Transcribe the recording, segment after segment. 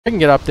I can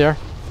get up there.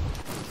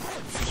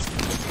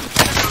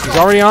 He's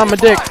already on my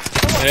dick.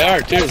 They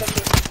are too.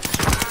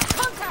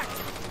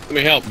 Let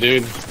me help,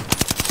 dude.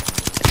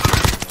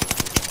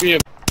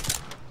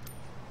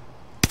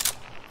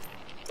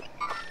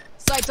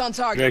 Sights on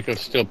target.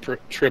 Draco's still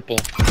triple.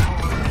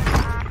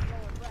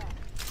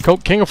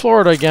 Coke King of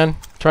Florida again.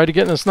 Tried to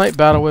get in a snipe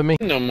battle with me.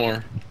 No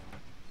more.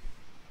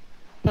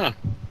 Huh.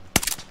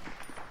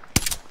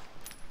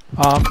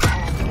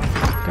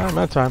 Got him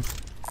that time.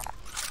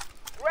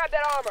 Grab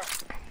that armor.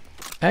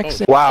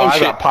 Excellent. Wow, Oh, I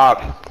shit. got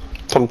popped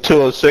from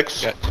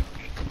 206, Yeah.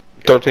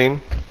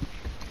 13.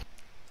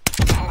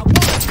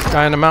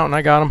 Guy in the mountain,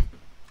 I got him.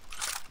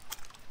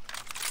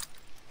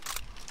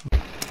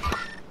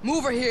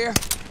 Mover here.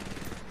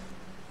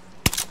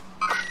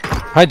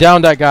 I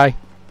downed that guy.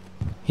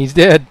 He's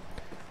dead.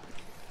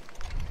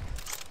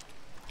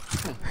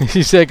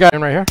 You see that guy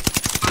right here?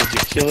 Did you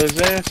kill his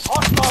ass?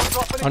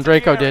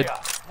 Ondrako did.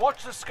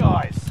 Watch the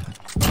skies.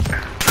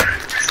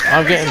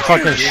 I'm getting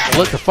fucking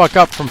split the fuck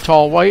up from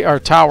tall white or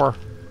tower.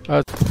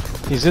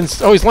 He's in.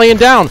 Oh, he's laying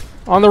down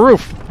on the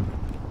roof.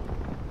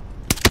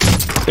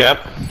 Yep.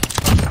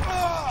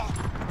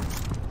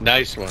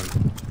 Nice one.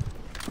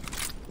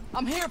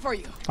 I'm here for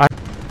you.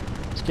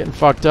 He's getting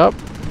fucked up.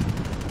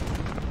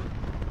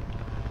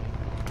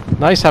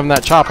 Nice having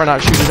that chopper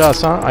not shoot at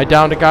us, huh? I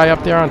downed a guy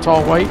up there on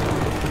tall white.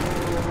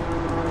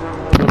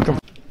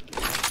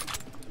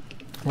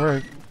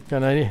 We're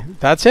gonna.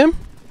 That's him?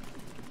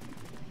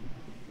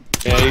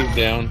 Yeah, he's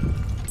down.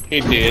 He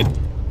did.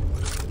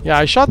 Yeah,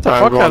 I shot the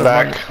fuck out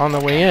of him on the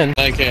way in.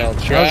 Like hell.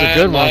 That was a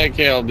good one. Like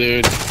hell,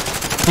 dude.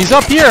 He's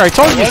up here. I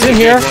told you he's in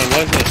here. One,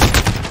 wasn't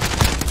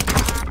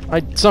it?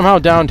 I somehow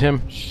downed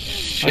him.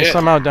 Shit. I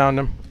somehow downed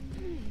him.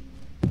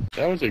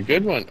 That was a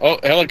good one. Oh,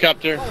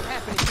 helicopter.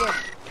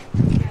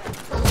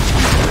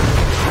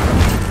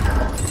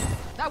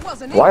 That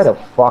wasn't Why easy, the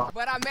fuck?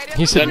 but I made it.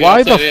 He said, Then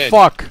 "Why he also the did.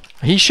 fuck?"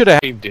 He should have.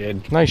 He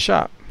did. Nice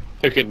shot.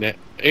 Took it in the,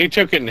 he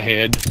took it in the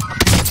head.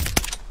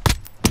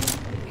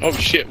 Oh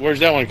shit, where's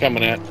that one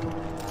coming at?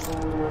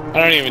 I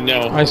don't even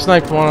know. I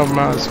sniped one of them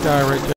out of the sky right there.